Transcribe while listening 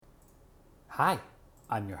Hi,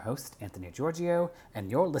 I'm your host, Anthony Giorgio,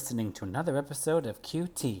 and you're listening to another episode of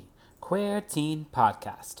QT, Queer Teen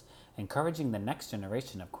Podcast, encouraging the next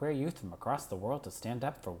generation of queer youth from across the world to stand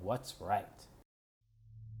up for what's right.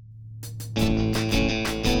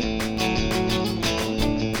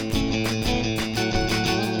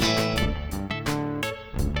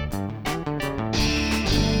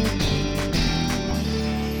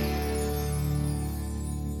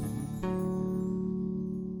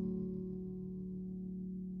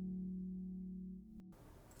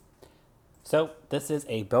 So, this is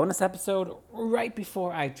a bonus episode right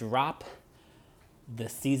before I drop the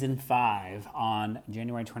season 5 on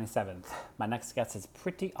January 27th. My next guest is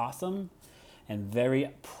pretty awesome and very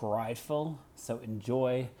prideful, so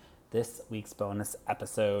enjoy this week's bonus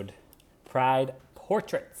episode, Pride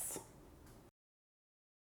Portraits.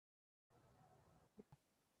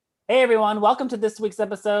 Hey everyone, welcome to this week's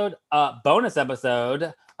episode, bonus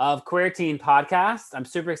episode of Queer Teen Podcast. I'm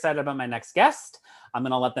super excited about my next guest. I'm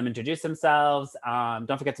going to let them introduce themselves.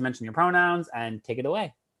 Don't forget to mention your pronouns and take it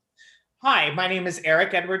away. Hi, my name is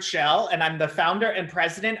Eric Edward Schell, and I'm the founder and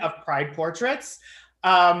president of Pride Portraits.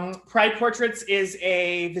 Pride Portraits is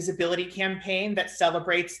a visibility campaign that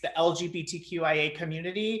celebrates the LGBTQIA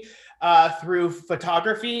community through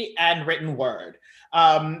photography and written word.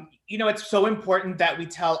 It's so important that we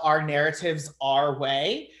tell our narratives our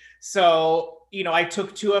way. So, I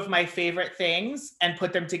took two of my favorite things and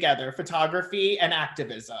put them together, photography and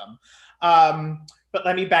activism. But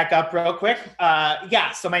let me back up real quick.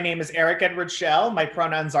 So my name is Eric Edward Schell. My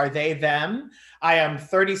pronouns are they, them. I am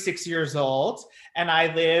 36 years old and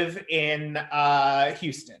I live in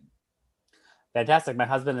Houston. Fantastic. My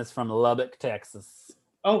husband is from Lubbock, Texas.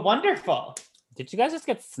 Oh, wonderful. Did you guys just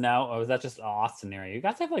get snow, or was that just Austin area? You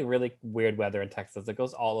guys have like really weird weather in Texas. It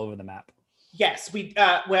goes all over the map. Yes,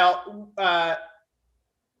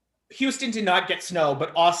 Houston did not get snow,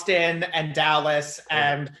 but Austin and Dallas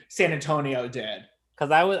and San Antonio did.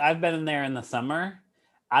 Because I've been in there in the summer.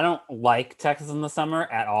 I don't like Texas in the summer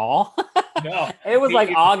at all. No, it was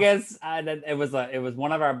like August, and it was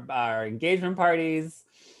one of our engagement parties,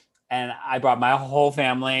 and I brought my whole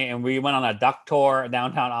family, and we went on a duck tour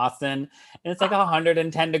downtown Austin, and it's like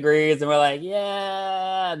 110 degrees, and we're like,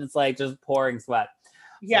 yeah, and it's like just pouring sweat.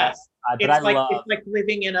 Yes. So, it's like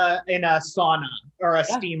living in a sauna or a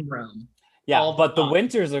steam room. Yeah, but the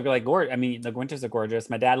winters are like gorgeous. I mean, the winters are gorgeous.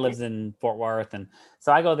 My dad lives in Fort Worth, and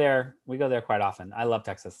so I go there. We go there quite often. I love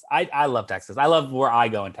Texas. I love Texas. I love where I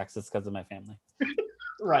go in Texas because of my family.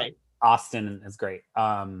 Right. Austin is great.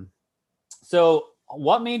 So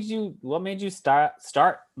what made you start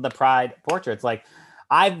the Pride Portraits? Like,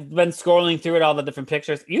 I've been scrolling through all the different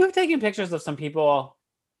pictures. You have taken pictures of some people.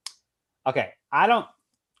 Okay, I don't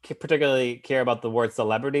particularly care about the word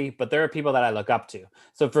celebrity, but there are people that I look up to.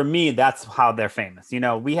 So for me, that's how they're famous.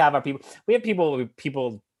 We have our people. We have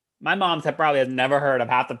people. My mom's probably has never heard of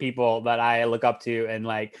half the people that I look up to and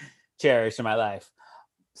like cherish in my life.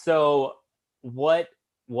 So what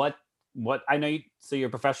I know you. So you're a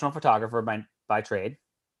professional photographer by trade.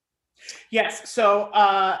 Yes. So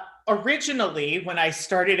originally, when I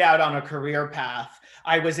started out on a career path,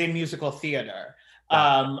 I was in musical theater.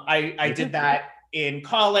 I did that in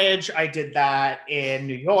college. I did that in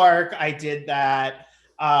New York. I did that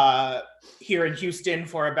here in Houston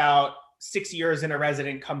for about 6 years in a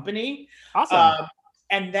resident company. Awesome.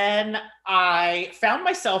 And then I found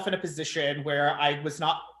myself in a position where I was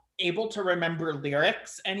not able to remember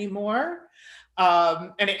lyrics anymore.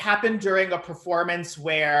 And it happened during a performance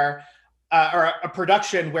or a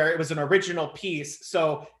production where it was an original piece.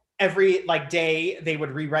 So every day they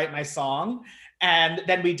would rewrite my song. And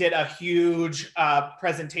then we did a huge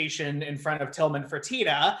presentation in front of Tillman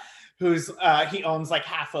Fertitta, he owns like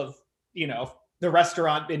half of, the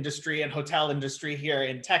restaurant industry and hotel industry here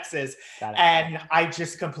in Texas. And I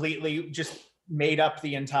just completely made up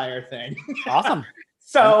the entire thing. Awesome.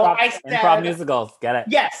 So improv musicals, get it?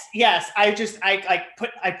 Yes. I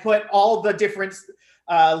put all the different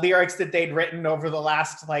lyrics that they'd written over the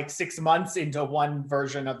last 6 months into one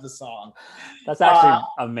version of the song. That's actually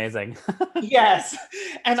amazing. Yes.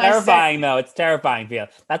 And terrifying though. It's terrifying feeling.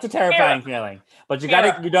 That's a terrifying feeling. But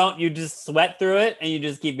you just sweat through it and you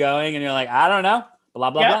just keep going and you're like, I don't know,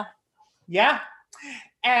 blah, blah, blah. Yeah.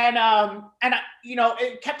 And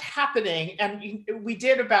it kept happening. And we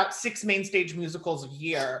did about 6 main stage musicals a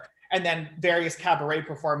year, and then various cabaret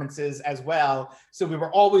performances as well. So we were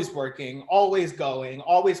always working, always going,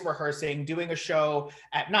 always rehearsing, doing a show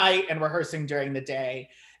at night and rehearsing during the day.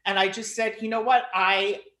 And I just said, you know what,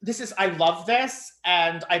 I love this.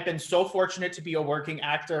 And I've been so fortunate to be a working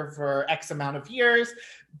actor for X amount of years,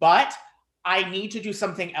 but I need to do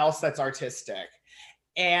something else that's artistic.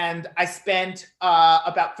 And I spent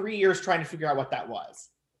about 3 years trying to figure out what that was.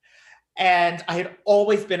 And I had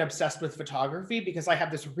always been obsessed with photography because I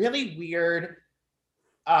have this really weird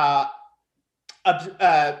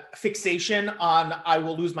fixation on I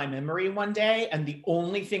will lose my memory one day. And the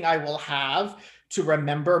only thing I will have to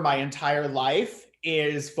remember my entire life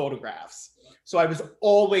is photographs. So I was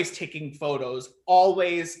always taking photos,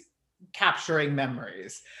 always capturing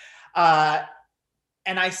memories. And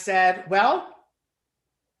I said, well,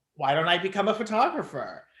 why don't I become a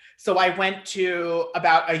photographer? So I went to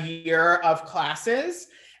about a year of classes,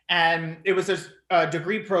 and it was a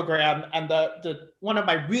degree program. And the one of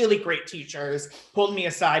my really great teachers pulled me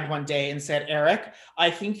aside one day and said, Eric,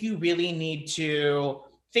 I think you really need to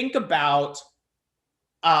think about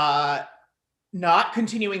not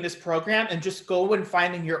continuing this program and just go and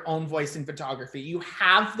finding your own voice in photography. You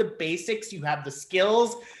have the basics, you have the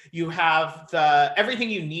skills, you have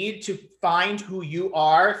everything you need to find who you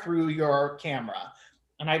are through your camera.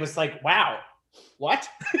 And I was like, wow, what?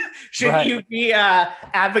 Shouldn't you be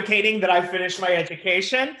advocating that I finish my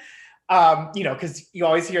education? Because you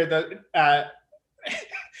always hear the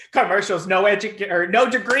commercials, no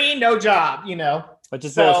degree, no job, Which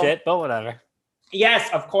is bullshit, but whatever.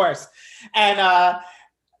 Yes, of course. And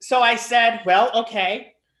so I said, well,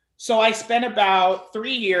 okay. So I spent about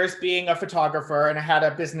 3 years being a photographer, and I had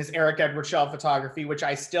a business, Eric Edward Shell Photography, which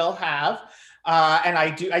I still have. And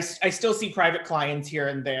I still see private clients here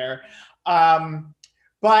and there.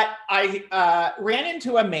 But I ran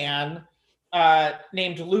into a man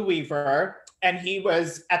named Lou Weaver, and he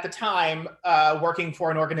was at the time working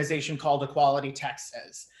for an organization called Equality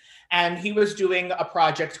Texas. And he was doing a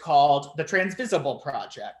project called the Transvisible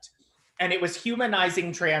Project. And it was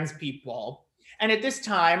humanizing trans people. And at this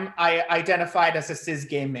time, I identified as a cis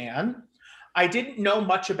gay man. I didn't know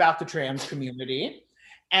much about the trans community.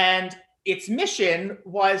 And its mission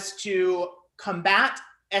was to combat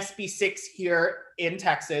SB 6 here in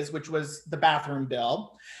Texas, which was the bathroom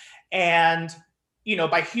bill. And,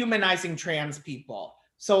 by humanizing trans people.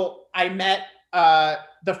 So I met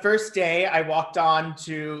the first day I walked on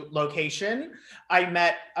to location, I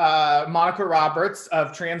met Monica Roberts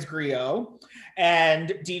of Trans Griot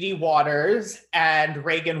and Dee Dee Waters and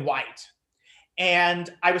Reagan White. And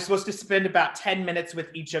I was supposed to spend about 10 minutes with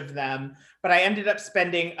each of them, but I ended up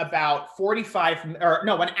spending about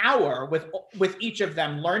an hour with each of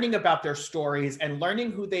them, learning about their stories and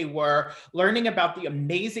learning who they were, learning about the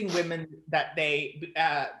amazing women that they,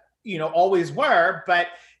 always were, but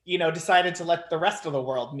decided to let the rest of the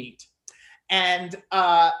world meet. And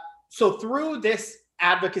so through this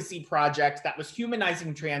advocacy project that was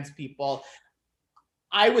humanizing trans people,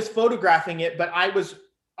 I was photographing it, but I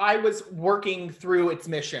was working through its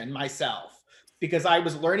mission myself because I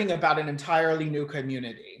was learning about an entirely new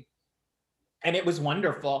community. And it was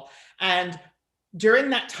wonderful. And during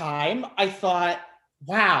that time, I thought,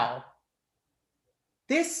 wow,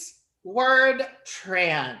 this word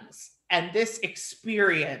trans and this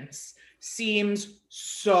experience seems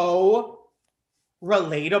so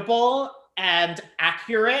relatable and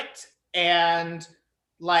accurate and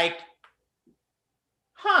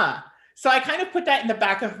So I kind of put that in the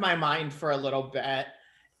back of my mind for a little bit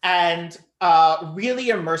and really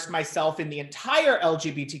immersed myself in the entire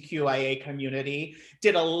LGBTQIA community,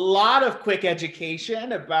 did a lot of quick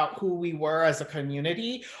education about who we were as a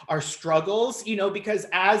community, our struggles, because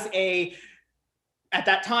at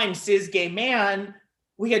that time, cis gay man,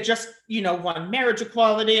 we had just, won marriage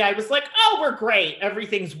equality. I was like, oh, we're great.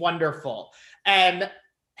 Everything's wonderful. And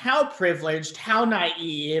how privileged, how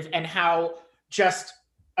naive, and how just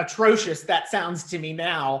atrocious that sounds to me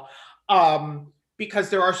now. Because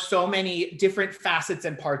there are so many different facets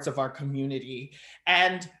and parts of our community.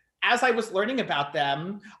 And as I was learning about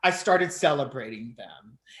them, I started celebrating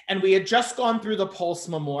them. And we had just gone through the Pulse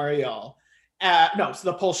Memorial,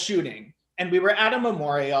 the Pulse shooting. And we were at a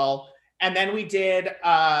memorial, and then we did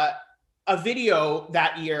a video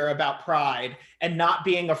that year about Pride and not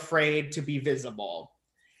being afraid to be visible.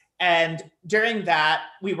 And during that,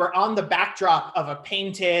 we were on the backdrop of a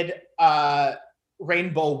painted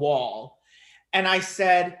rainbow wall. And I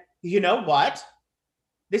said, you know what?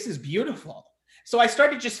 This is beautiful. So I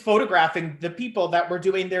started just photographing the people that were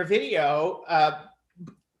doing their video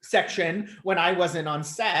section when I wasn't on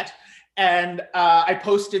set. And I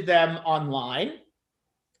posted them online.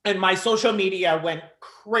 And my social media went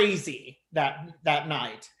crazy that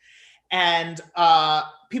night. And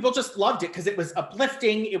people just loved it because it was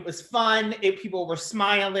uplifting, it was fun, people were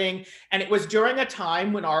smiling. And it was during a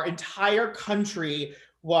time when our entire country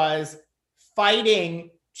was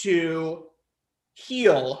fighting to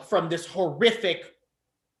heal from this horrific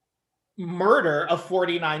murder of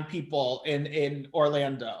 49 people in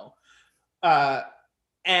Orlando.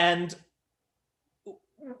 And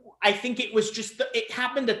I think it was just, it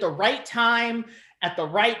happened at the right time, at the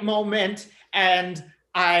right moment. And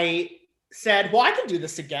I said, well, I can do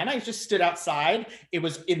this again. I just stood outside. It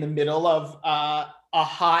was in the middle of a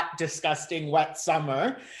hot, disgusting, wet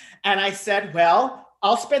summer. And I said, well,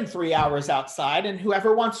 I'll spend 3 hours outside, and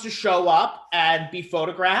whoever wants to show up and be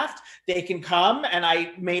photographed, they can come. And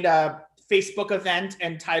I made a Facebook event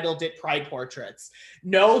and titled it Pride Portraits.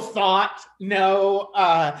 No thought, no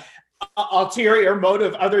ulterior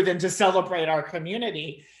motive other than to celebrate our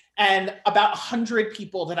community. And about 100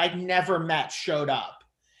 people that I'd never met showed up.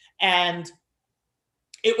 And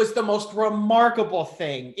it was the most remarkable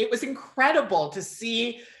thing. It was incredible to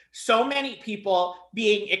see so many people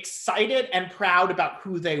being excited and proud about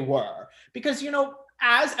who they were. Because, you know,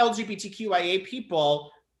 as LGBTQIA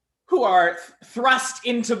people who are thrust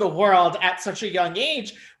into the world at such a young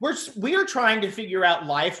age, we're trying to figure out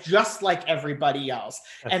life just like everybody else.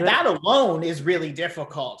 That alone is really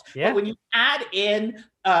difficult. Yeah. But when you add in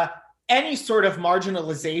any sort of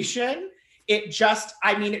marginalization, it just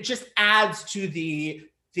adds to the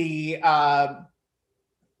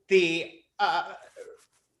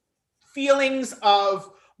feelings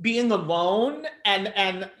of being alone.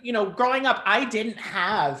 And you know, growing up, I didn't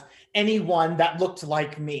have anyone that looked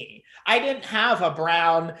like me. I didn't have a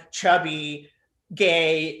brown, chubby,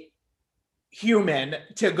 gay human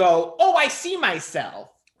to go, oh, I see myself.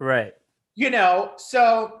 Right. You know,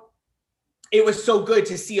 so it was so good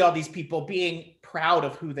to see all these people being proud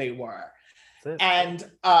of who they were. And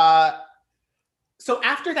so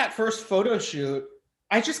after that first photo shoot,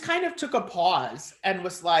 I just kind of took a pause and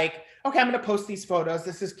was like, okay, I'm going to post these photos.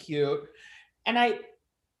 This is cute. And I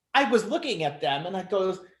was looking at them and I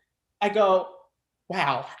go,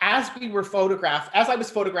 wow, as I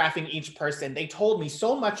was photographing each person, they told me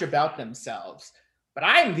so much about themselves, but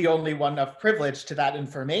I'm the only one of privilege to that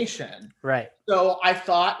information. Right. So I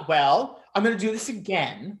thought, well, I'm going to do this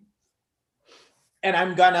again. And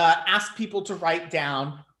I'm going to ask people to write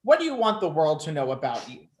down, what do you want the world to know about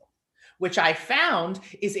you? Which I found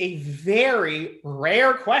is a very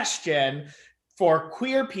rare question for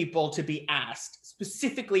queer people to be asked,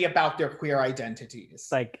 specifically about their queer identities.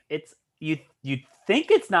 Like, it's, you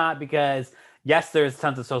think it's not, because yes, there's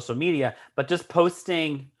tons of social media, but just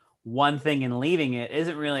posting one thing and leaving it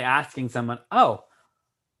isn't really asking someone, oh,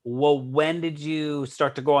 well, when did you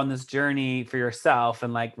start to go on this journey for yourself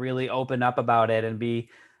and like really open up about it and be,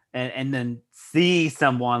 and then see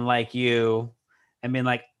someone like you and being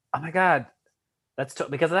like, oh my God,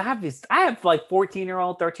 because I have like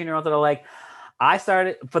 14-year-old, 13-year-olds that are like, I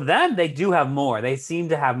started, for them, they do have more. They seem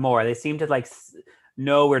to have more. They seem to like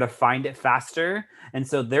know where to find it faster. And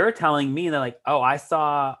so they're telling me, they're like, oh, I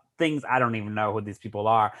saw things, I don't even know who these people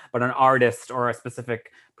are, but an artist or a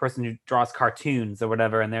specific person who draws cartoons or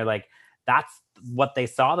whatever. And they're like, that's what they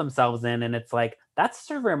saw themselves in. And it's like, that's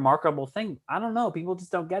sort of a remarkable thing. I don't know. People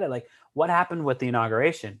just don't get it. Like, what happened with the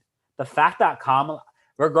inauguration? The fact that Kamala,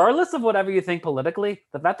 regardless of whatever you think politically,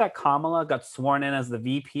 the fact that Kamala got sworn in as the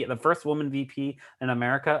VP, the first woman VP in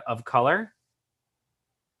America of color,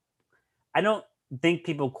 I don't think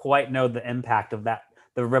people quite know the impact of that,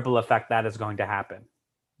 the ripple effect that is going to happen.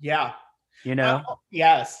 Yeah. You know?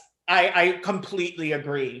 Yes, I completely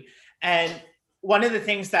agree. And one of the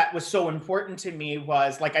things that was so important to me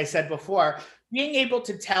was, like I said before, being able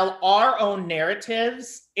to tell our own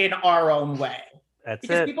narratives in our own way.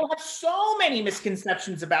 Because people have so many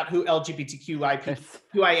misconceptions about who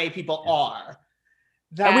LGBTQIA people are.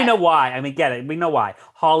 And we know why. I mean, get it. We know why.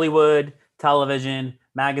 Hollywood, television,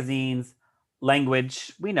 magazines,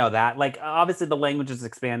 language. We know that. Like, obviously the language is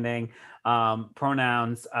expanding.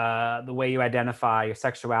 Pronouns, the way you identify, your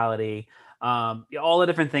sexuality, all the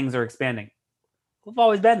different things are expanding. We've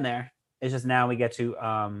always been there. It's just now we get to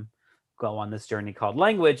go on this journey called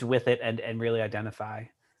language with it and really identify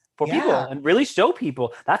for people and really show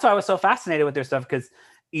people. That's why I was so fascinated with their stuff, because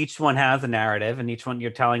each one has a narrative and each one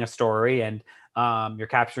you're telling a story and you're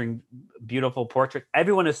capturing beautiful portraits.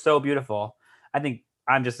 Everyone is so beautiful. I think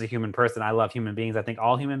I'm just a human person. I love human beings. I think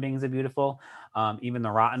all human beings are beautiful, even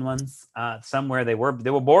the rotten ones. Somewhere they were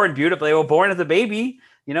born beautiful. They were born as a baby.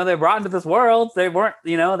 You know, they brought into this world. They weren't,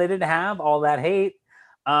 you know, they didn't have all that hate.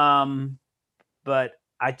 But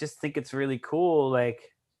I just think it's really cool. Like,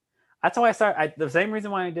 that's how I started. The same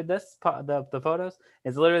reason why I did this, the photos,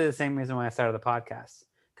 is literally the same reason why I started the podcast.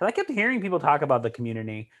 Because I kept hearing people talk about the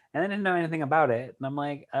community and I didn't know anything about it. And I'm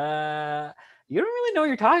like, you don't really know what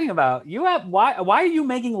you're talking about. Why are you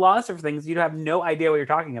making laws for things you have no idea what you're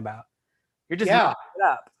talking about? You're just Yeah. making it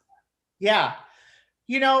up. Yeah.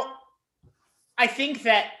 You know, I think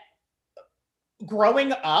that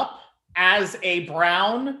growing up as a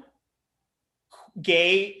brown,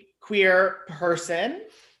 gay, queer person,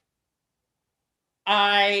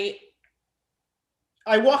 I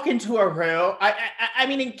walk into a room. I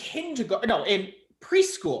mean, in kindergarten, no, in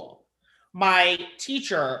preschool, my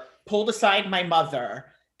teacher pulled aside my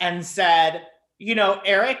mother and said, "You know,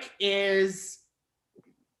 Eric is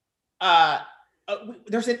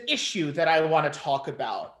there's an issue that I want to talk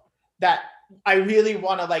about that I really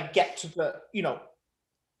want to like get to the,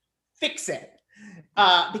 fix it.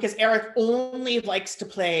 Because Eric only likes to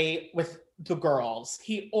play with the girls.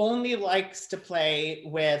 He only likes to play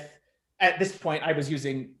with, at this point, I was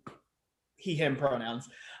using he, him pronouns.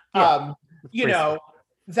 Yeah, You know,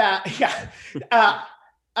 that, yeah. Uh,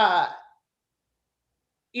 uh,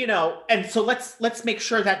 and so let's make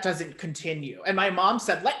sure that doesn't continue. And my mom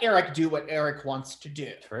said, let Eric do what Eric wants to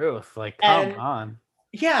do. Truth. Like, come on.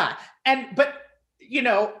 Yeah. But,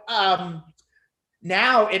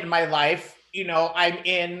 now in my life, I'm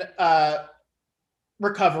in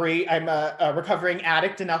recovery. I'm a recovering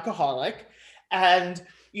addict and alcoholic. And,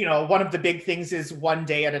 one of the big things is one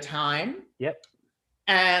day at a time. Yep.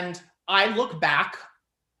 And I look back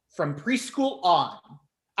from preschool on,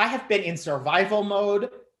 I have been in survival mode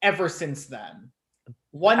ever since then.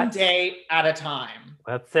 One day at a time.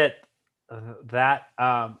 That's it.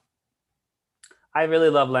 I really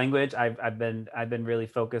love language. I've been really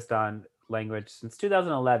focused on language since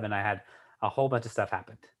 2011. I had a whole bunch of stuff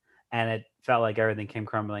happened, and it felt like everything came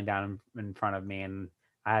crumbling down in front of me, and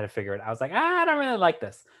I had to figure it out. I was like, I don't really like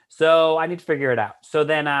this, so I need to figure it out. So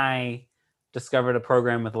then I discovered a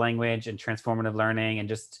program with language and transformative learning, and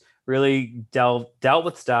just really dealt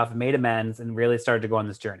with stuff, made amends, and really started to go on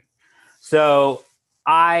this journey. So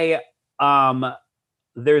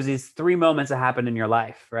there's these 3 moments that happen in your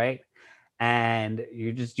life, right? And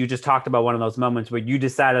you just talked about one of those moments where you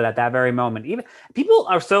decided at that very moment. Even people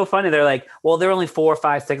are so funny. They're like, well, they're only 4,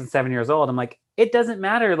 5, 6, and 7 years old. I'm like, it doesn't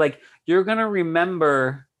matter. Like, you're going to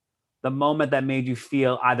remember the moment that made you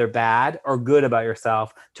feel either bad or good about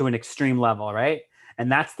yourself to an extreme level, right?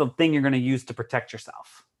 And that's the thing you're going to use to protect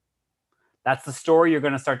yourself. That's the story you're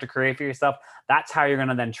going to start to create for yourself. That's how you're going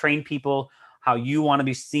to then train people how you want to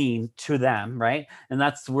be seen to them, right? And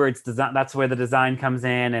that's where it's design. That's where the design comes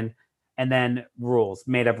in, and then rules,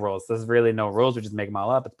 made up rules. There's really no rules. We just make them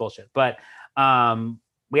all up. It's bullshit. But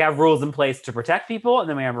we have rules in place to protect people, and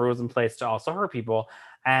then we have rules in place to also hurt people.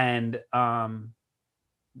 And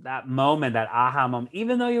that moment, that aha moment,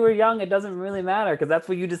 even though you were young, it doesn't really matter, because that's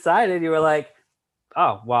what you decided. You were like,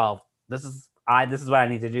 oh, well, this is what I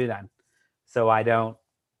need to do then. So I don't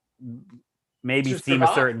maybe just seem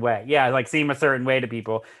a certain way. Yeah, like seem a certain way to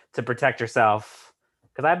people to protect yourself.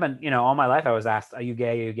 Because I've been, all my life I was asked, are you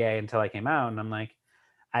gay? Are you gay? Until I came out. And I'm like,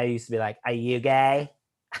 I used to be like, are you gay?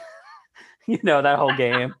 That whole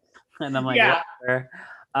game. And I'm like, yeah.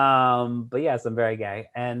 But yes, I'm very gay.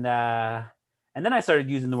 And then I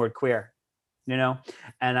started using the word queer,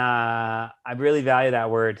 and I really value that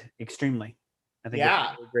word extremely. I think it's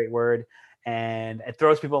a great word, and it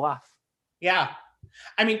throws people off. Yeah.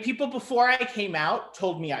 I mean, people before I came out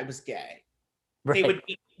told me I was gay. Right.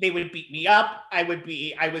 They would beat me up. I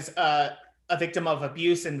was a victim of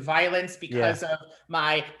abuse and violence because of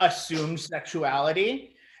my assumed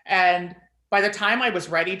sexuality. And by the time I was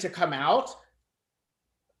ready to come out,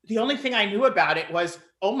 the only thing I knew about it was,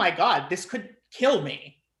 oh my God, this could kill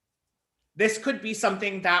me. This could be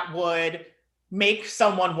something that would make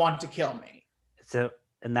someone want to kill me. So,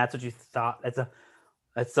 and that's what you thought.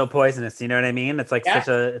 It's so poisonous. You know what I mean? It's like such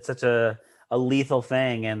a lethal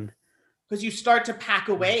thing. And because you start to pack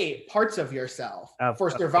away parts of yourself for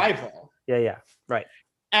survival. Yeah. Right.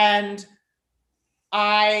 And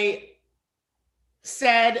I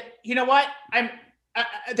said, you know what?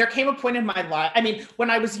 There came a point in my life. I mean, when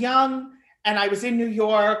I was young and I was in New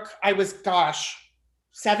York, I was,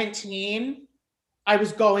 17. I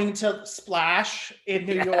was going to Splash in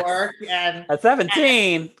New York, and at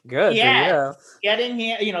 17, good. Yeah,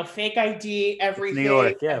 getting fake ID, everything. New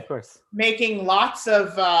York, yeah, of course. Making lots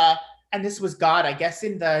of, and this was I guess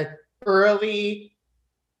in the early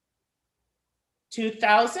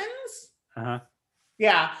 2000s.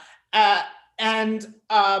 Yeah, and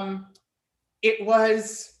it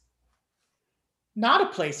was not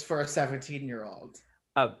a place for a 17-year-old.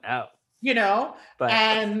 Oh no.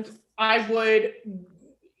 And I would,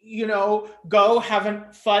 go have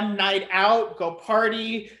a fun night out, go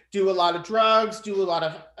party, do a lot of drugs, do a lot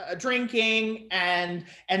of drinking, and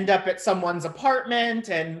end up at someone's apartment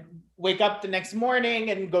and wake up the next morning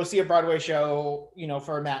and go see a Broadway show,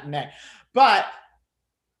 for a matinee. But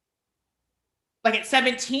like at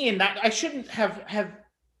 17, that I shouldn't have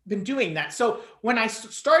been doing that. So when I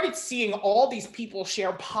started seeing all these people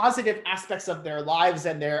share positive aspects of their lives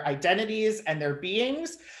and their identities and their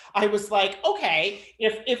beings, I was like, okay,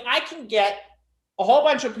 if I can get a whole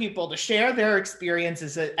bunch of people to share their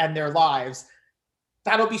experiences and their lives,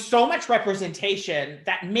 that'll be so much representation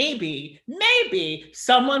that maybe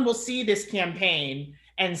someone will see this campaign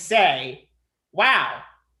and say, wow,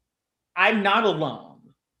 I'm not alone.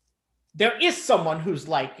 There is someone who's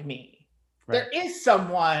like me. Right. There is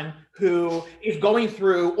someone who is going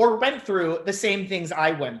through or went through the same things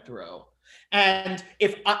I went through. And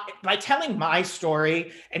by telling my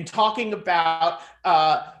story and talking about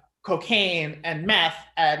cocaine and meth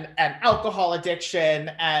and alcohol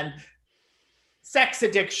addiction and sex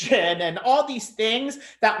addiction and all these things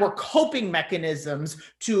that were coping mechanisms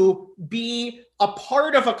to be a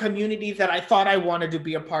part of a community that I thought I wanted to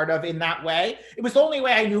be a part of in that way. It was the only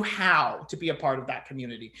way I knew how to be a part of that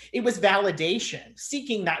community. It was validation,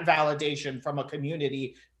 seeking that validation from a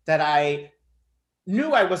community that I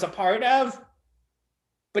knew I was a part of,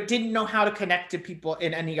 but didn't know how to connect to people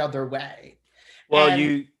in any other way. Well,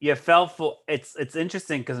 and you fell for it's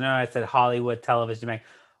interesting because now I said Hollywood television.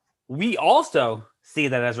 We also see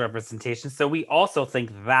that as representation. So we also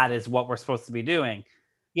think that is what we're supposed to be doing.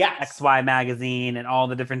 Yes. XY magazine and all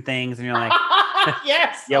the different things. And you're like,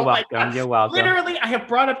 yes. You're welcome. You're welcome. Literally, I have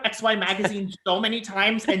brought up XY magazine so many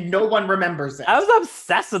times and no one remembers it. I was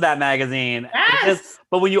obsessed with that magazine. Yes.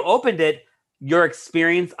 But when you opened it, your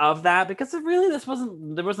experience of that, because there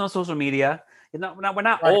was no social media. We're not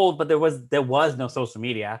right. Old, but there was no social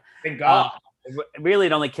media. Thank God. Really,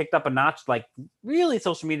 it only kicked up a notch. Like, really,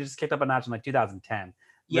 social media just kicked up a notch in like 2010.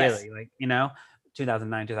 Yes. Really,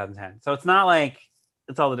 2009, 2010. So it's not like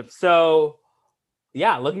it's all the different. So,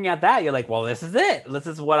 yeah, looking at that, you're like, well, this is it. This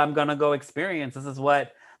is what I'm gonna go experience. This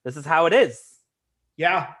is how it is.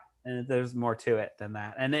 Yeah. And there's more to it than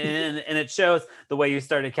that. And it shows the way you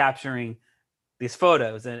started capturing these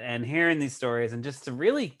photos and hearing these stories, and just to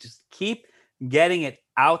really just keep getting it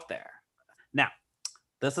out there. Now,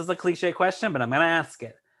 this is a cliche question, but I'm going to ask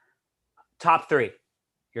it. Top 3.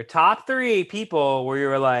 Your top 3 people where you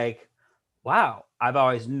were like, wow, I've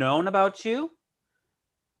always known about you,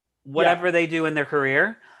 whatever they do in their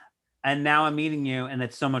career, and now I'm meeting you, and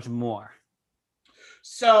it's so much more.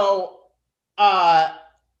 So,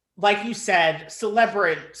 like you said,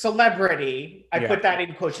 celebrity, I put that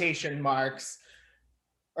in quotation marks,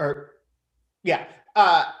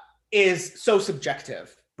 is so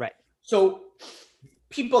subjective. Right. So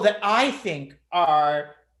people that I think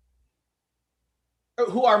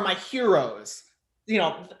who are my heroes,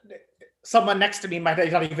 someone next to me might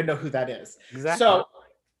not even know who that is. Exactly. So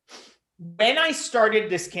when I started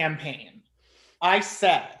this campaign, I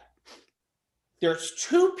said, there's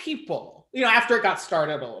 2 people, after it got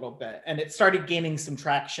started a little bit and it started gaining some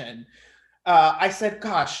traction, I said,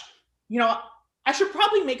 gosh, I should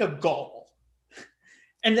probably make a goal.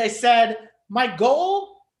 And they said, my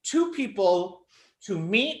goal, 2 people to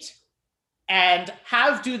meet and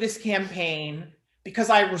do this campaign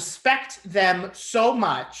because I respect them so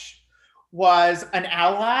much, was an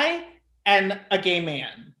ally and a gay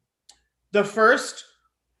man. The first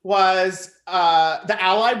was, the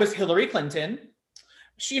ally was Hillary Clinton.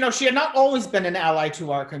 She had not always been an ally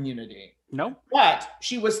to our community. No. But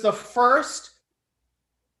she was the first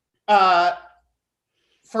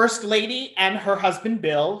lady, and her husband,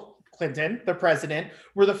 Bill Clinton, the president,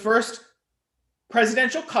 were the first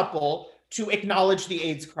presidential couple to acknowledge the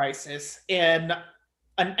AIDS crisis in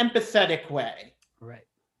an empathetic way. Right.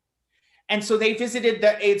 And so they visited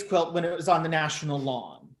the AIDS quilt when it was on the national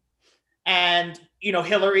lawn. And,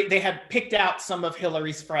 Hillary, they had picked out some of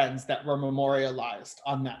Hillary's friends that were memorialized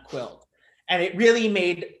on that quilt. And it really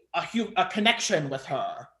made a connection with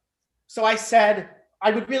her. So I said,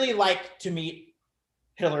 I would really like to meet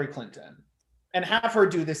Hillary Clinton and have her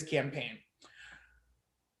do this campaign.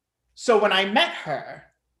 So when I met her,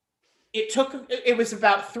 it was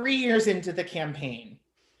about 3 years into the campaign.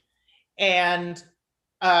 And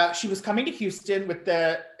she was coming to Houston with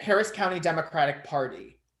the Harris County Democratic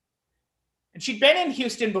Party. And she'd been in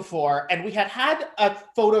Houston before, and we had a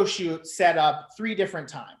photo shoot set up 3 different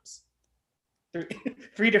times.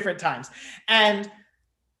 3 different times. And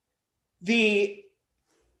the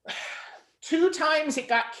 2 times it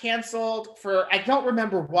got canceled for, I don't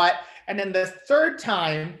remember what. And then the 3rd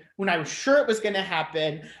time, when I was sure it was going to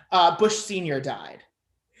happen, Bush Sr. died.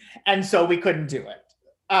 And so we couldn't do it.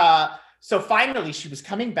 So finally, she was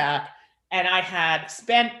coming back, and I had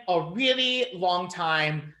spent a really long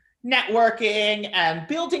time networking and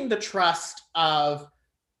building the trust of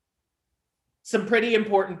some pretty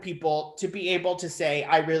important people to be able to say,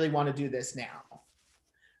 I really want to do this now.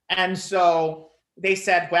 And so they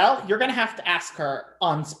said, well, you're going to have to ask her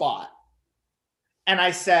on spot. And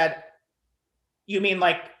I said, you mean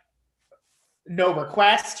like no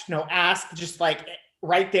request, no ask, just like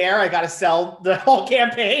right there, I got to sell the whole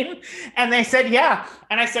campaign? And they said, yeah.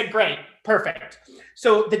 And I said, great, perfect.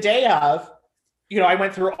 So the day of, I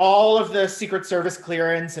went through all of the Secret Service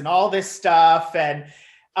clearance and all this stuff. And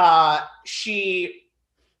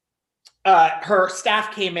her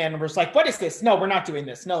staff came in and was like, what is this? No, we're not doing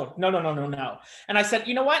this. No. And I said,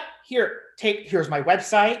 you know what? Here's my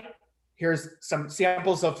website. Here's some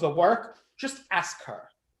samples of the work. Just ask her.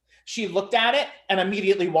 She looked at it and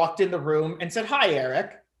immediately walked in the room and said, hi,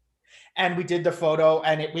 Eric. And we did the photo,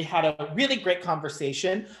 and we had a really great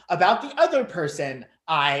conversation about the other person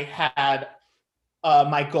I had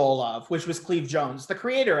my goal of, which was Cleve Jones, the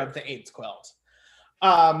creator of the AIDS quilt.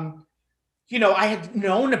 I had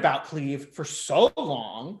known about Cleve for so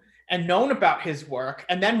long and known about his work.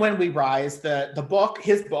 And then when We Rise,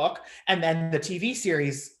 his book, and then the TV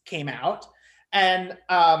series came out, and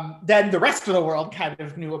then the rest of the world kind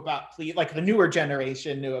of knew about Cleve, like the newer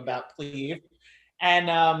generation knew about Cleve. And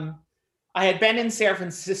I had been in San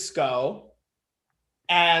Francisco,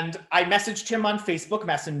 and I messaged him on Facebook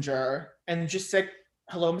Messenger and just said,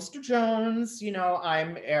 hello, Mr. Jones.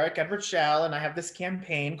 I'm Eric Edward Schell, and I have this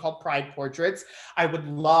campaign called Pride Portraits. I would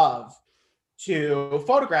love to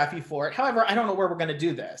photograph you for it. However, I don't know where we're going to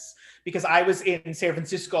do this, because I was in San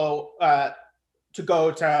Francisco to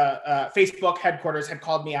go to Facebook headquarters, had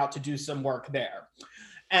called me out to do some work there.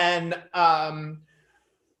 And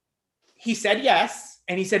he said yes.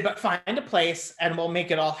 And he said, but find a place and we'll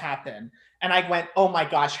make it all happen. And I went, oh my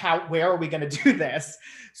gosh, where are we going to do this?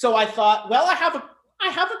 So I thought, well, I have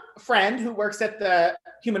a friend who works at the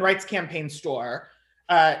Human Rights Campaign store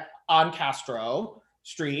on Castro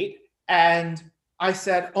Street. And I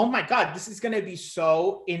said, oh my God, this is going to be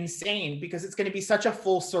so insane, because it's going to be such a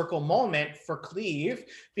full circle moment for Cleve,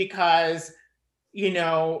 because,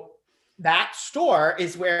 that store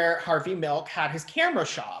is where Harvey Milk had his camera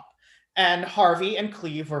shop. And Harvey and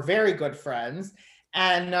Cleve were very good friends.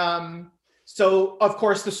 And so, of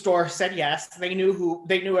course, the store said yes. They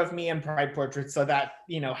knew of me and Pride Portraits, so that,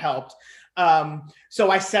 helped.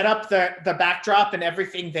 So I set up the backdrop and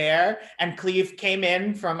everything there, and Cleve came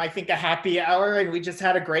in from, I think, a happy hour, and we just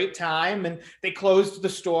had a great time. And they closed the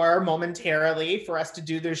store momentarily for us to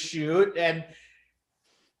do the shoot. And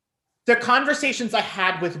the conversations I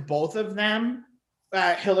had with both of them,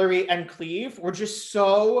 Hillary and Cleve, were just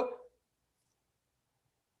so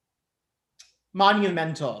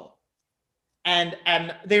monumental, and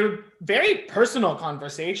they were very personal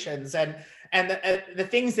conversations, and the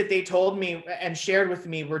things that they told me and shared with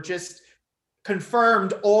me were just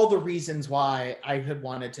confirmed all the reasons why I had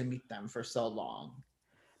wanted to meet them for so long.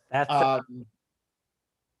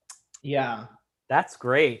 Yeah, that's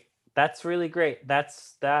great. That's really great.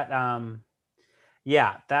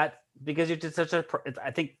 Because you did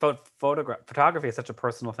I think photography is such a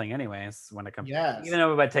personal thing anyways, when it comes, yes. Even though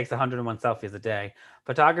everybody takes 101 selfies a day,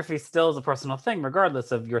 photography still is a personal thing,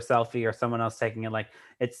 regardless of your selfie or someone else taking it. Like,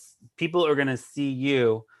 it's people are going to see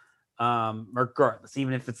you, regardless,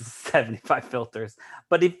 even if it's 75 filters.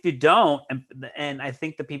 But if you don't, and I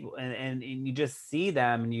think the people, and you just see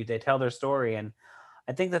them and they tell their story. And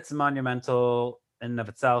I think that's monumental in and of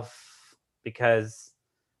itself, because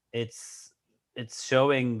it's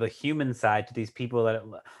showing the human side to these people that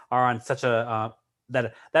are on such a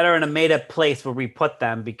that are in a made up place where we put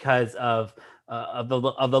them because of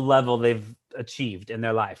the level they've achieved in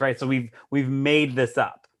their life, right? So we've made this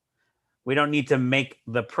up. We don't need to make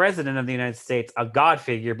the president of the United States a God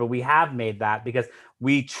figure, but we have made that because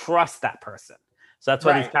we trust that person. So that's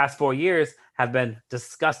why these past 4 years have been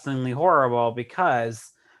disgustingly horrible,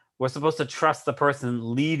 because we're supposed to trust the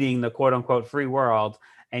person leading the quote unquote free world.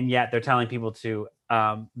 And yet they're telling people to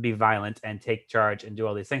be violent and take charge and do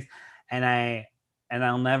all these things. And I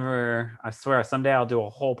swear someday I'll do a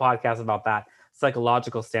whole podcast about that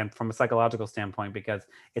from a psychological standpoint, because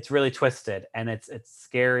it's really twisted and it's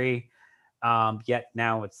scary. Yet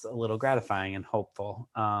now it's a little gratifying and hopeful.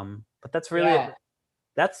 But that's really,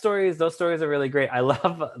 those stories are really great. I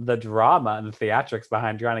love the drama and the theatrics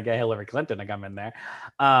behind trying to get Hillary Clinton to come in there.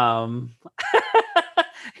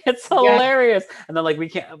 It's hilarious. And then we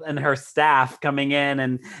can't, and her staff coming in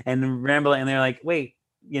and rambling, and they're like, wait,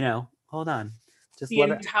 hold on.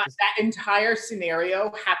 That entire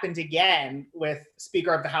scenario happened again with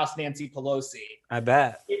Speaker of the House Nancy Pelosi. I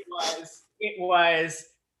bet. It was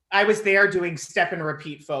I was there doing step and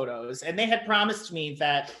repeat photos, and they had promised me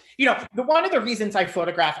that, one of the reasons I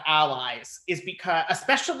photograph allies is because,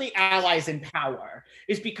 especially allies in power,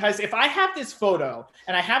 is because if I have this photo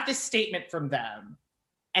and I have this statement from them,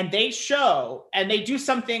 and they show and they do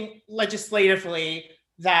something legislatively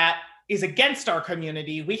that is against our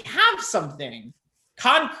community, we have something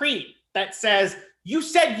concrete that says, you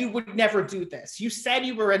said you would never do this. You said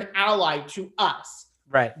you were an ally to us.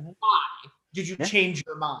 Right. Why did you change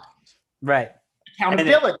your mind? Right.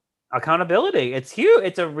 Accountability. Accountability. It's huge.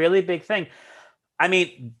 It's a really big thing. I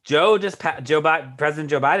mean, President Joe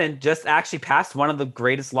Biden just actually passed one of the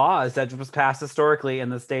greatest laws that was passed historically in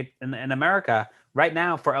the state in America right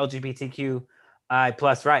now for LGBTQ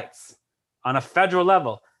plus rights on a federal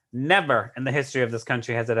level. Never in the history of this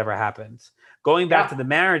country has it ever happened. Going back to the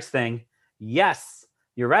marriage thing, yes,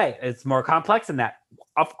 you're right. It's more complex than that.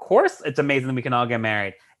 Of course, it's amazing that we can all get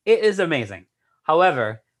married. It is amazing.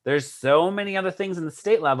 However, there's so many other things in the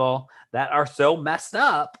state level that are so messed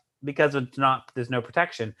up because there's no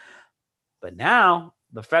protection. But now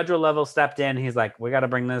the federal level stepped in. He's like, we got to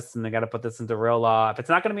bring this and they got to put this into real law. If it's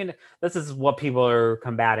not going to be, this is what people are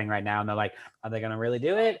combating right now. And they're like, are they going to really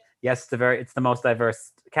do it? Yes, it's the most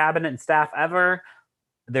diverse cabinet and staff ever.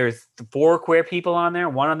 There's 4 queer people on there.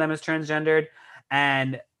 One of them is transgendered.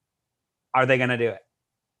 And are they going to do it?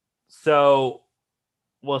 So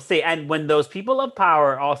we'll see. And when those people of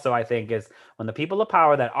power also, I think, is when the people of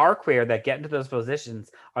power that are queer that get into those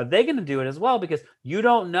positions, are they going to do it as well? Because you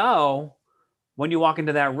don't know when you walk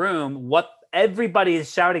into that room what everybody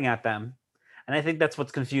is shouting at them. And I think that's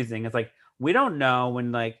what's confusing. It's like, we don't know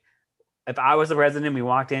when, like, if I was a resident, we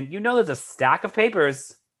walked in, there's a stack of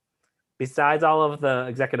papers besides all of the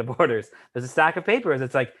executive orders. There's a stack of papers.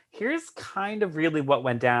 It's like, here's kind of really what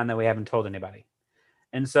went down that we haven't told anybody.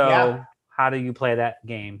 And so how do you play that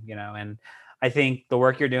game? And I think the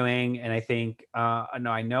work you're doing, and I think,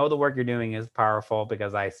 I know the work you're doing is powerful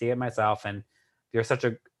because I see it myself, and you're such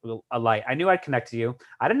a light. I knew I'd connect to you.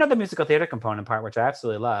 I didn't know the musical theater component part, which I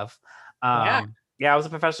absolutely love. I was a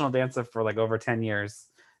professional dancer for like over 10 years.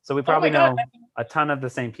 So we probably know a ton of the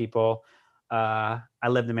same people. I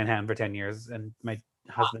lived in Manhattan for 10 years and my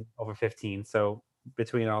husband over 15. So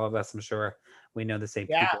between all of us, I'm sure we know the same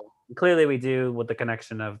people. And clearly we do with the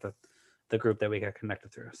connection of the group that we got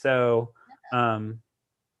connected through. So, and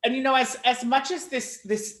as much as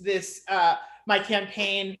this my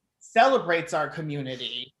campaign celebrates our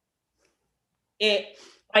community,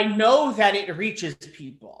 I know that it reaches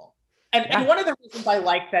people. And one of the reasons I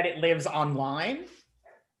like that it lives online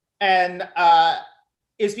and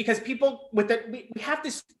is because people we have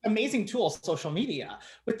this amazing tool, social media.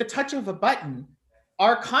 With the touch of a button,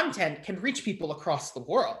 our content can reach people across the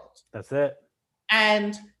world. That's it.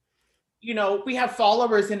 And we have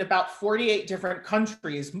followers in about 48 different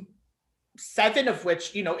countries, 7 of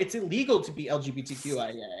which, it's illegal to be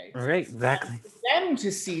LGBTQIA. Right, exactly.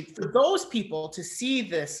 For those people to see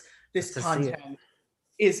this content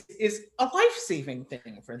is a life-saving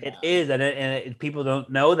thing for them. It is, and people don't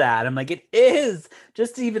know that. I'm like, it is.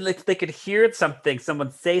 Just even if they could hear something,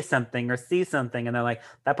 someone say something or see something, and they're like,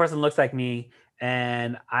 that person looks like me,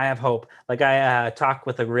 and I have hope. Like I talked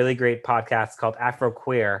with a really great podcast called Afro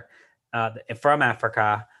Queer from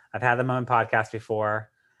Africa. I've had them on podcast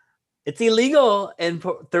before. It's illegal in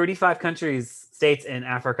 35 states in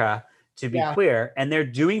Africa to be queer, and they're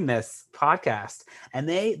doing this podcast, and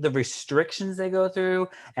the restrictions they go through,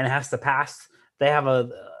 and it has to pass. They have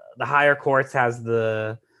the higher courts has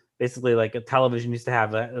basically like a television used to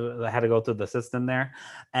have had to go through the system there,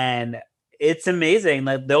 and it's amazing.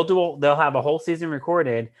 Like they'll have a whole season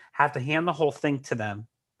recorded, have to hand the whole thing to them.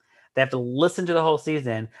 They have to listen to the whole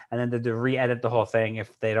season, and then to re-edit the whole thing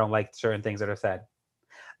if they don't like certain things that are said.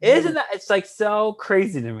 Isn't that? It's like so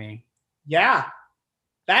crazy to me. Yeah.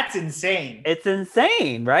 That's insane. It's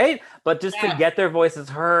insane, right? But just to get their voices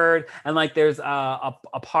heard, and like there's a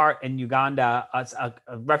part in Uganda, a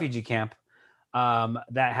refugee camp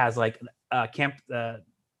that has like camp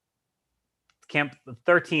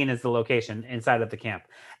 13 is the location inside of the camp,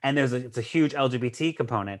 and it's a huge LGBT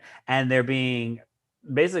component, and they're being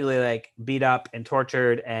basically like beat up and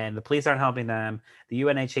tortured, and the police aren't helping them. The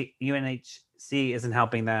UNHC isn't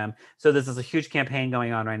helping them. So this is a huge campaign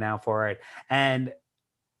going on right now for it,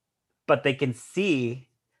 but they can see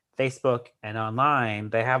Facebook and online.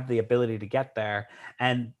 They have the ability to get there.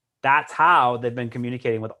 And that's how they've been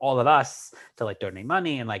communicating with all of us to like donate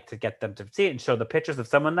money and like to get them to see it and show the pictures of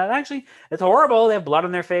someone that actually it's horrible. They have blood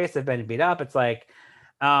on their face. They've been beat up. It's like,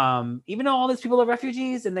 even though all these people are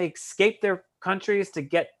refugees and they escape their countries to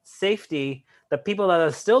get safety, the people that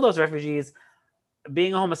are still those refugees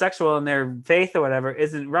being a homosexual in their faith or whatever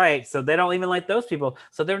isn't right. So they don't even like those people.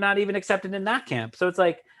 So they're not even accepted in that camp. So it's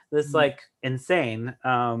like this like insane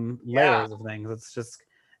Yeah. layers of things.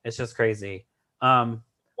 It's just crazy. One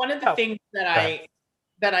of the things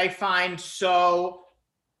that I find so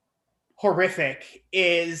horrific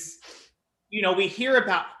is, you know, we hear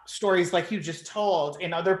about stories like you just told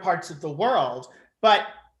in other parts of the world, but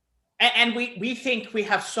and we think we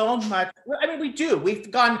have so much. I mean, we do.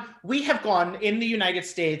 We have gone in the United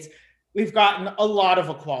States. We've gotten a lot of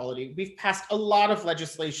equality. We've passed a lot of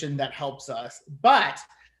legislation that helps us. But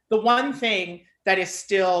the one thing that is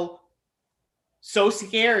still so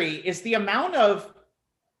scary is the amount of.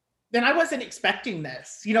 Then I wasn't expecting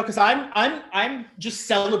this, you know, because I'm just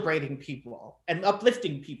celebrating people and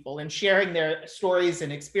uplifting people and sharing their stories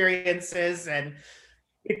and experiences, and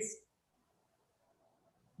it's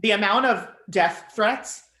the amount of death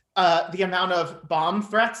threats, the amount of bomb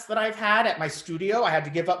threats that I've had at my studio. I had to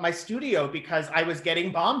give up my studio because I was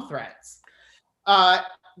getting bomb threats.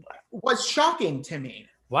 Was shocking to me.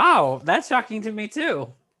 Wow, that's shocking to me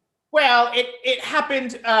too. Well, it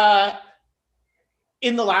happened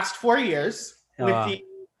in the last 4 years with the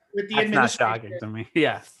administration. That's not shocking to me.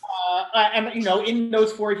 Yes. And you know, in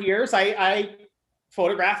those 4 years, I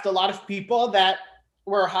photographed a lot of people that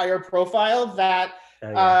were higher profile that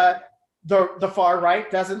the far right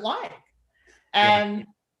doesn't like, and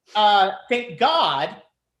thank God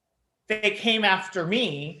they came after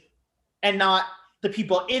me and not the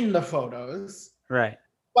people in the photos. Right.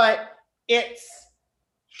 But it's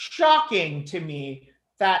shocking to me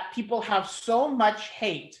that people have so much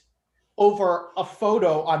hate over a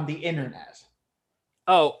photo on the internet.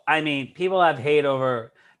 Oh, I mean, people have hate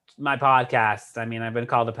over my podcast. I mean, I've been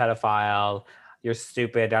called a pedophile. You're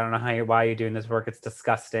stupid. I don't know why you're doing this work. It's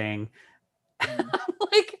disgusting.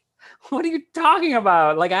 Like, what are you talking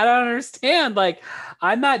about? Like, I don't understand. Like,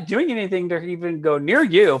 I'm not doing anything to even go near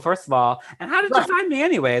you, first of all. And how did you find me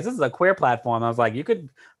anyways? This is a queer platform. I was like, you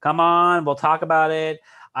could come on. We'll talk about it.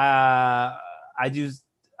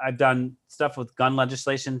 I've done stuff with gun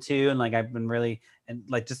legislation too. And like, I've been really, and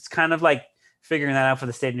like, just kind of like figuring that out for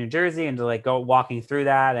the state of New Jersey and to like go walking through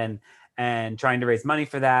that and trying to raise money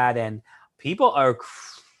for that. And people are,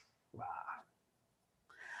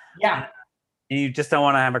 yeah. And you just don't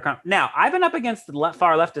want to have a now I've been up against the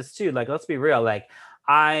far leftists too. Like, let's be real. Like,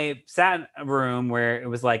 I sat in a room where it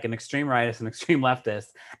was like an extreme rightist and extreme leftist,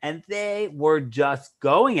 and they were just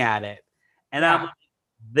going at it. And I'm like,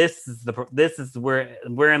 this is where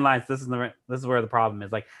we're in line. This is where the problem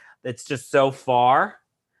is. Like, it's just so far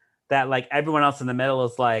that like everyone else in the middle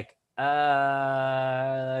is like,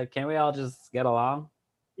 can we all just get along?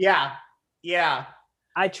 Yeah. Yeah.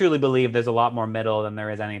 I truly believe there's a lot more middle than there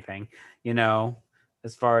is anything, you know,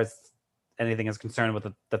 as far as anything is concerned with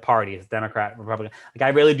the parties, Democrat, Republican. Like, I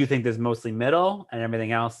really do think there's mostly middle, and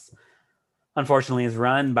everything else, unfortunately, is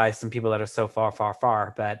run by some people that are so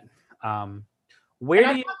far. But I've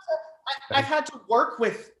had to work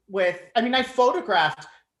with, I mean, I photographed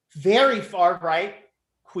very far right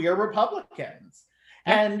queer Republicans.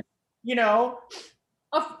 Yeah. And, you know,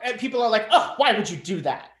 people are like, oh, why would you do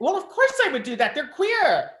that? Well, of course I would do that. They're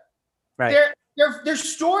queer. Right. Their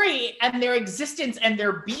story and their existence and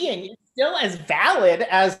their being is still as valid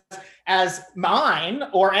as mine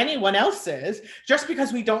or anyone else's. Just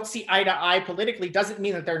because we don't see eye to eye politically doesn't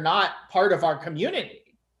mean that they're not part of our community.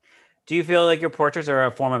 Do you feel like your portraits are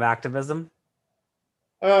a form of activism?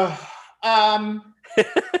 Yeah.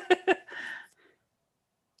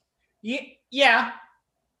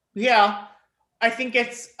 I think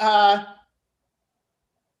it's, I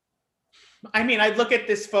mean, I look at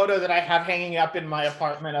this photo that I have hanging up in my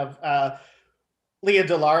apartment of Lea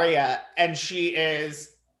DeLaria, and she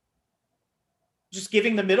is just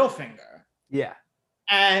giving the middle finger. Yeah.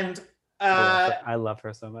 And I love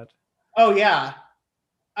her so much. Oh, yeah.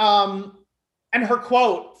 And her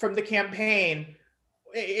quote from the campaign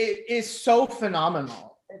is so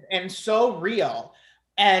phenomenal and so real.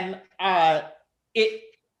 And that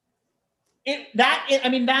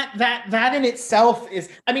in itself is,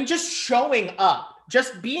 I mean, just showing up,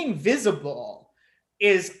 just being visible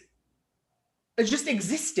is just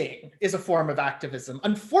existing is a form of activism,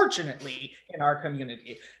 unfortunately, in our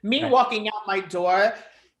community. Me walking out my door,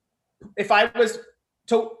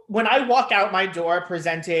 when I walk out my door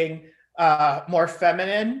presenting more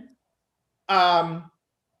feminine, I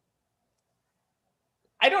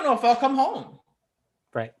don't know if I'll come home.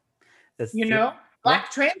 Right.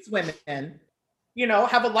 Black trans women,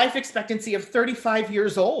 have a life expectancy of 35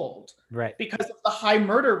 years old. Right. Because of the high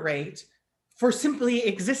murder rate for simply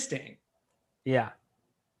existing. Yeah.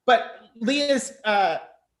 But Leah's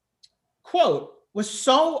quote was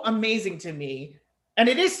so amazing to me. And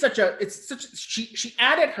it is she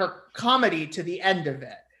added her comedy to the end of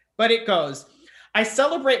it. But it goes, I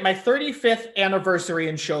celebrate my 35th anniversary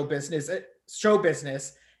in show business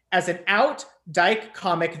as an out dyke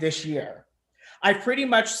comic this year. I've pretty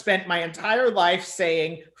much spent my entire life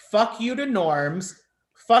saying, fuck you to norms,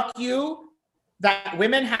 fuck you that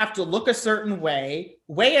women have to look a certain way,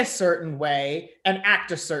 weigh a certain way, and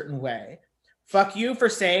act a certain way. Fuck you for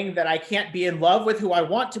saying that I can't be in love with who I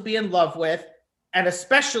want to be in love with, and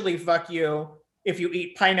especially fuck you if you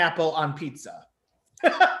eat pineapple on pizza.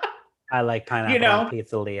 I like pineapple on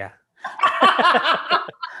pizza, Leah.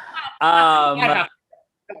 I'm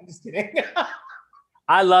just kidding.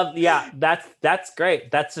 I love, that's great.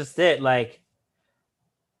 That's just it. Like,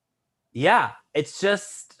 yeah, it's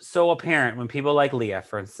just so apparent when people like Leah,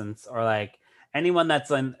 for instance, or like anyone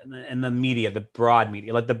that's in the media, the broad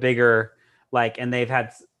media, like the bigger, like, and they've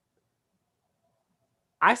had.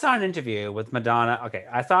 I saw an interview with Madonna. Okay,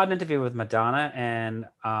 I saw an interview with Madonna and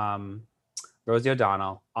Rosie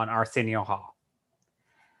O'Donnell on Arsenio Hall,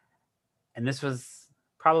 and this was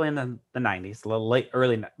probably in the 90s, a little late,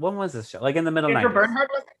 early. When was this show? Like in the middle 90s. Andrew Bernhardt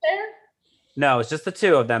wasn't there? No, it's just the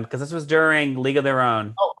two of them because this was during League of Their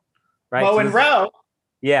Own. Oh, right. Mo and Ro.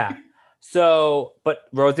 Yeah. So, but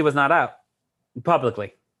Rosie was not out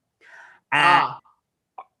publicly. And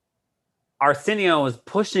Arsenio was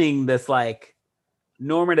pushing this like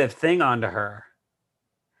normative thing onto her.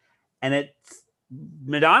 And it's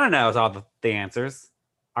Madonna knows all the answers.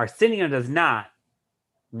 Arsenio does not.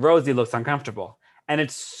 Rosie looks uncomfortable. And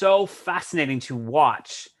it's so fascinating to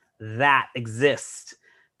watch that exist.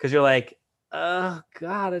 Because you're like, oh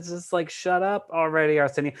God, it's just like, shut up already,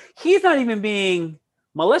 Arsenio. He's not even being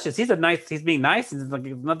malicious. He's being nice, and like,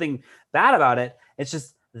 there's nothing bad about it. It's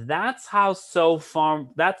just that's how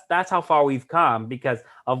far we've come because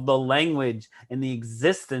of the language and the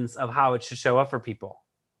existence of how it should show up for people.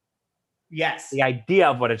 Yes. The idea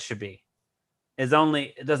of what it should be it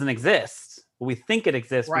doesn't exist. But we think it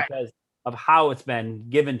exists because of how it's been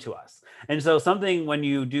given to us. And so something when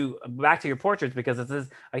you do back to your portraits, because this is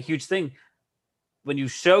a huge thing, when you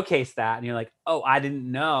showcase that and you're like, oh, I didn't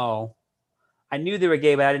know. I knew they were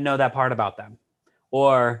gay, but I didn't know that part about them.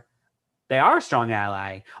 Or they are a strong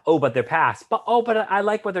ally. Oh, but they're past. But I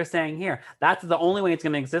like what they're saying here. That's the only way it's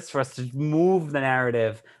going to exist for us to move the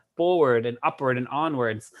narrative forward and upward and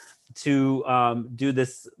onwards to do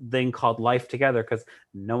this thing called life together, because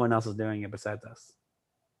no one else is doing it besides us.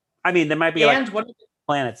 I mean, there might be a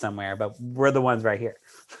planet somewhere, but we're the ones right here.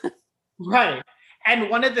 Right.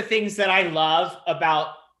 And one of the things that I love about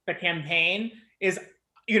the campaign is,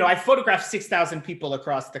 I photographed 6,000 people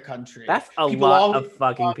across the country. That's a lot of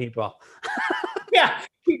fucking people. Yeah.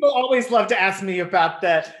 People always love to ask me about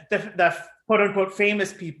the quote unquote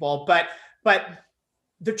famous people, but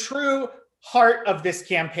the true heart of this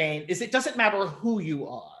campaign is it doesn't matter who you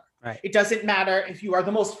are. Right. It doesn't matter if you are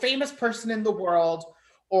the most famous person in the world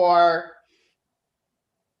or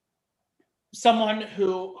someone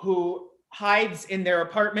who hides in their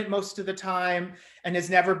apartment most of the time and has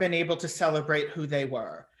never been able to celebrate who they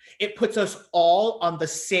were. It puts us all on the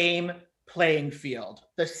same playing field,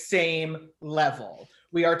 the same level.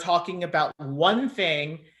 We are talking about one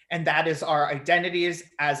thing, and that is our identities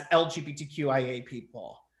as LGBTQIA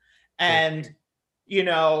people. And,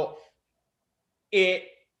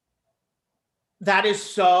 that is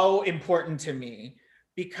so important to me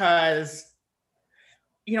because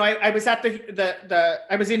I was at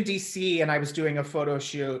I was in DC and I was doing a photo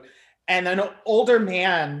shoot, and an older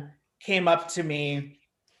man came up to me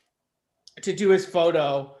to do his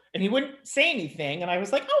photo, and he wouldn't say anything, and I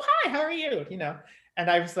was like, "Oh, hi, how are you?" And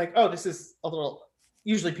I was like, "Oh, this is a little."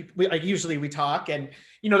 Usually we talk, and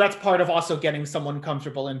that's part of also getting someone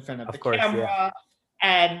comfortable in front of the camera. Yeah.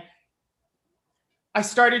 And I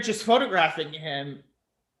started just photographing him,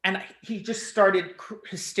 and he just started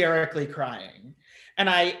hysterically crying.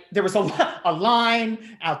 And there was a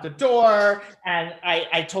line out the door, and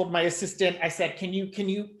I told my assistant, I said, can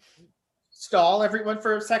you stall everyone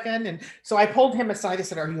for a second? And so I pulled him aside. I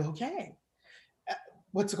said, are you okay?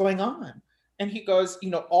 What's going on? And he goes,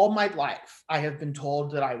 all my life, I have been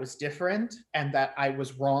told that I was different and that I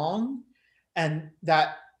was wrong and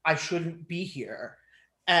that I shouldn't be here.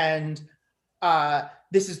 And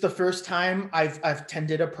this is the first time I've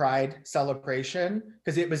attended a Pride celebration,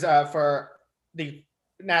 because it was for the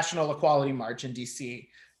National Equality March in DC a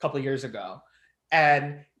couple of years ago.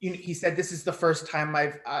 And he said, this is the first time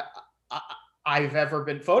I've ever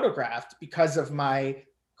been photographed because of my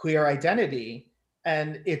queer identity.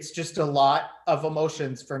 And it's just a lot of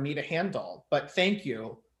emotions for me to handle, but thank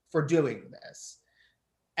you for doing this.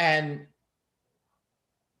 And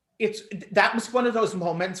that was one of those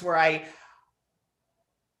moments where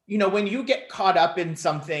when you get caught up in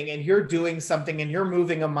something and you're doing something and you're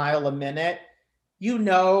moving a mile a minute, in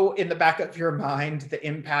the back of your mind the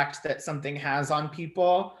impact that something has on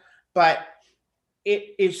people. But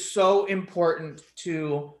it is so important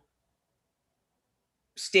to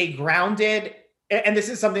stay grounded. And this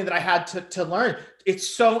is something that I had to learn. It's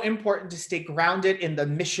so important to stay grounded in the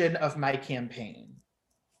mission of my campaign.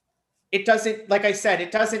 It doesn't, like I said,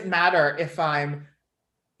 it doesn't matter if I'm,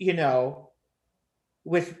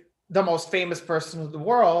 with the most famous person in the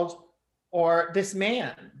world or this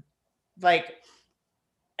man. Like,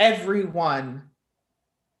 everyone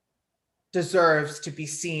deserves to be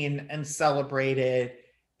seen and celebrated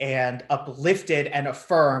and uplifted and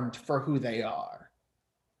affirmed for who they are.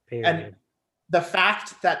 Period. And the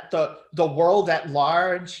fact that the world at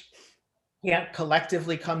large can't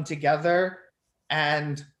collectively come together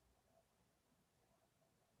and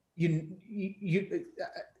you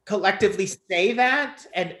collectively say that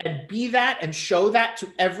and be that and show that to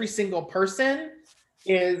every single person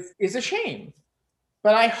is a shame.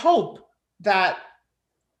 But I hope that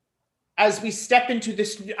as we step into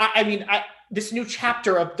this, this new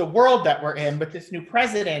chapter of the world that we're in with this new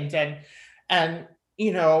president, and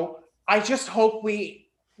I just hope we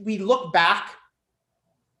look back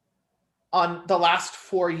on the last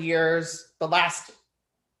 4 years, the last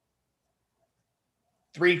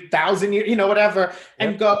 3,000 years, whatever,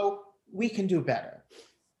 and go, we can do better.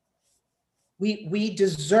 We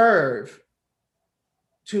deserve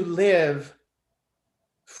to live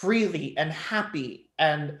freely and happy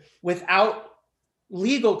and without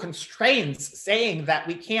legal constraints saying that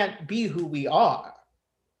we can't be who we are.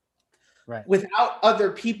 Right. Without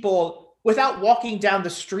other people, without walking down the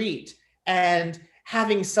street and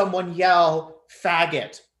having someone yell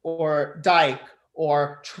faggot or dyke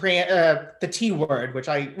or the T word, which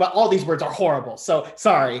all these words are horrible, so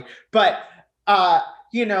sorry. But,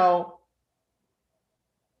 no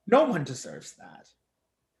one deserves that.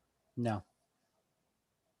 No.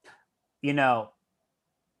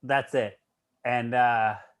 That's it. And,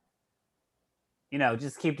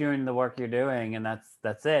 just keep doing the work you're doing, and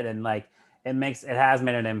that's it. And like, it has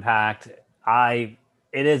made an impact. It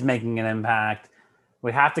is making an impact.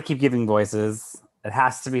 We have to keep giving voices. It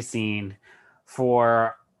has to be seen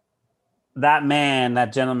for that man,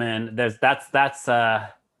 that gentleman. That's the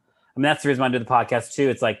reason why I do the podcast too.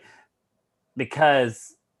 It's like,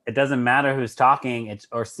 because it doesn't matter who's talking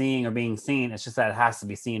or seeing or being seen. It's just that it has to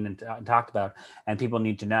be seen and talked about, and people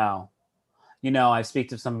need to know. I spoke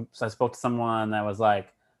to someone that was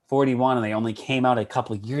like 41 and they only came out a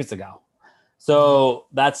couple of years ago. So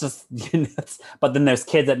that's just, but then there's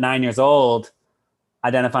kids at 9 years old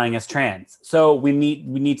identifying as trans. So we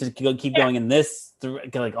need to keep going in this,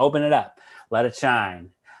 like, open it up, let it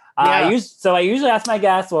shine. I usually ask my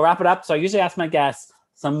guests, we'll wrap it up. So I usually ask my guests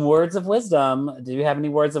some words of wisdom. Do you have any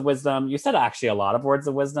words of wisdom? You said actually a lot of words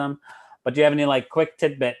of wisdom, but do you have any like quick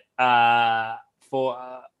tidbit for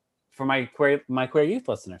my queer youth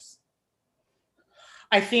listeners?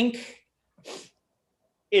 I think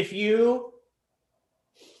if you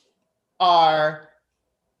are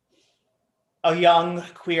a young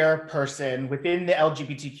queer person within the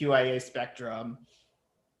LGBTQIA spectrum,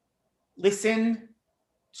 listen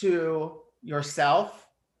to yourself,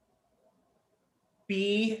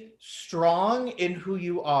 be strong in who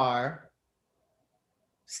you are,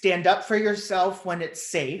 stand up for yourself when it's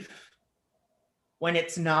safe. When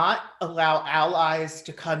it's not, allow allies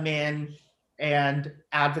to come in and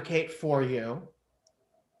advocate for you.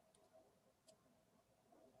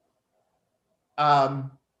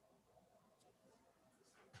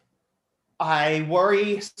 I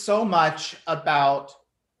worry so much about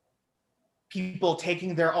people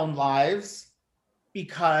taking their own lives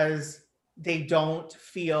because they don't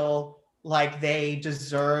feel like they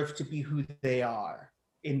deserve to be who they are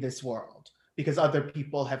in this world because other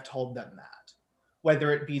people have told them that,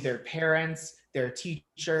 whether it be their parents, their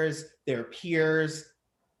teachers, their peers,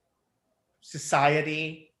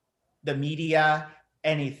 society, the media,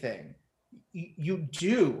 anything. You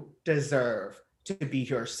do deserve to be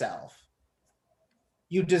yourself.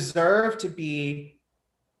 You deserve to be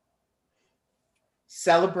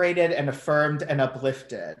celebrated and affirmed and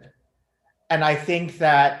uplifted. And I think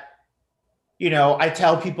that, I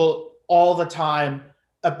tell people all the time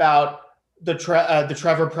about the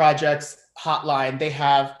Trevor Project's hotline. They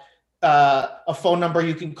have a phone number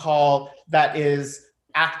you can call that is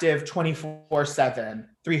active 24/7,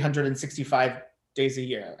 365 days a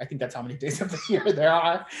year. I think that's how many days of the year there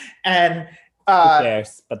are. And who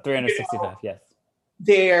cares? But 365, yes.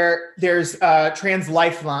 There's Trans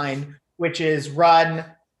Lifeline, which is run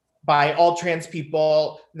by all trans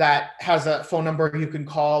people that has a phone number you can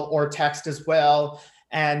call or text as well.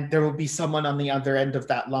 And there will be someone on the other end of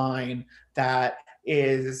that line that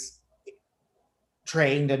is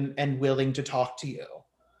trained and willing to talk to you.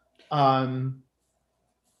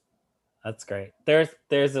 That's great.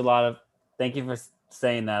 There's a lot of, thank you for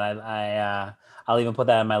saying that. I'll even put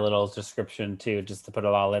that in my little description too, just to put it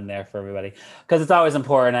all in there for everybody, because it's always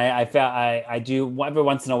important. I do every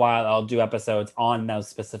once in a while, I'll do episodes on those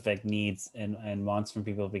specific needs and wants from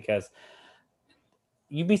people, because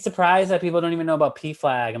you'd be surprised that people don't even know about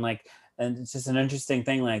PFLAG, and it's just an interesting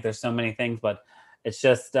thing. Like, there's so many things, but it's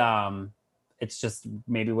just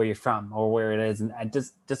maybe where you're from or where it is, and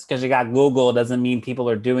just because you got Google doesn't mean people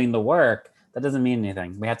are doing the work. That doesn't mean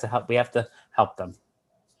anything. We have to help them.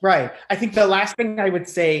 Right. I think the last thing I would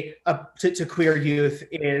say to queer youth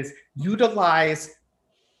is utilize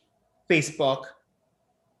Facebook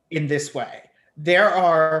in this way. There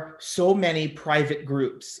are so many private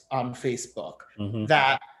groups on Facebook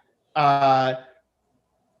that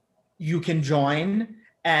you can join,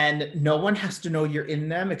 and no one has to know you're in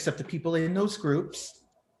them except the people in those groups.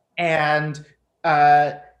 And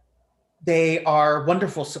they are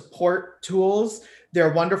wonderful support tools.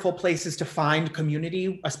 They're wonderful places to find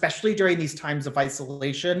community, especially during these times of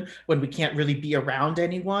isolation when we can't really be around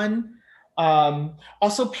anyone.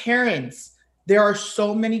 Also, parents. There are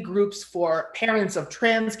so many groups for parents of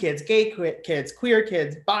trans kids, gay kids, queer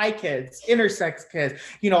kids, bi kids, intersex kids,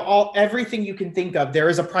 everything you can think of. There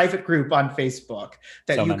is a private group on Facebook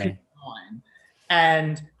that can join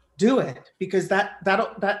and do it, because that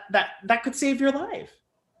could save your life.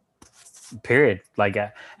 Period.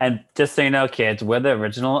 And just so you know, kids, we're the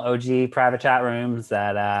original OG private chat rooms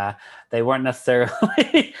that they weren't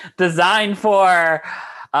necessarily designed for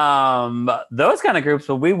those kind of groups,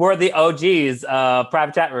 but we were the OGs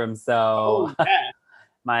private chat rooms. So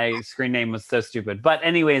my screen name was so stupid. But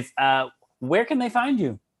anyways, where can they find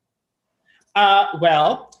you?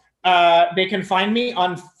 They can find me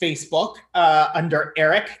on Facebook under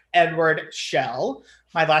Eric Edward Schell.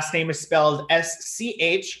 My last name is spelled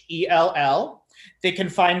Schell. They can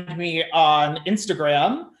find me on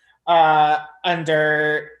Instagram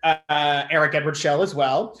under Eric Edward Schell as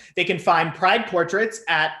well. They can find Pride Portraits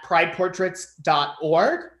at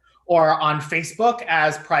prideportraits.org or on Facebook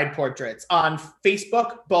as Pride Portraits. On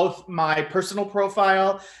Facebook, both my personal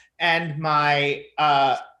profile and my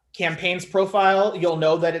campaign's profile, you'll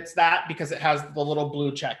know that it's that because it has the little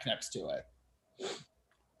blue check next to it.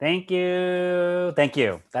 Thank you.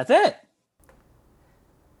 That's it.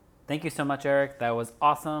 Thank you so much, Eric. That was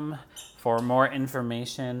awesome. For more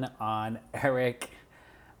information on Eric,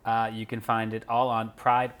 you can find it all on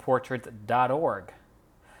prideportraits.org.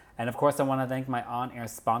 And of course, I want to thank my on-air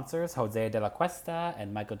sponsors, Jose de la Cuesta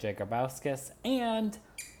and Michael J. Grabowskis, and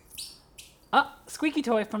Squeaky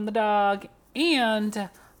Toy from the dog. And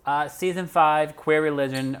Season 5, Queer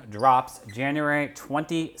Religion, drops January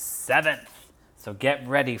 27th. So get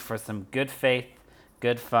ready for some good faith,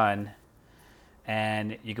 good fun,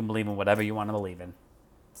 and you can believe in whatever you want to believe in.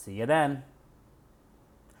 See you then.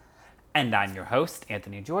 And I'm your host,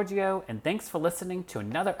 Anthony Giorgio, and thanks for listening to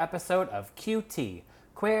another episode of QT,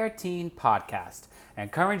 Queer Teen Podcast,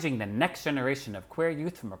 encouraging the next generation of queer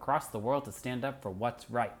youth from across the world to stand up for what's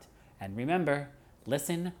right. And remember,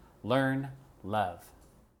 listen, learn, love.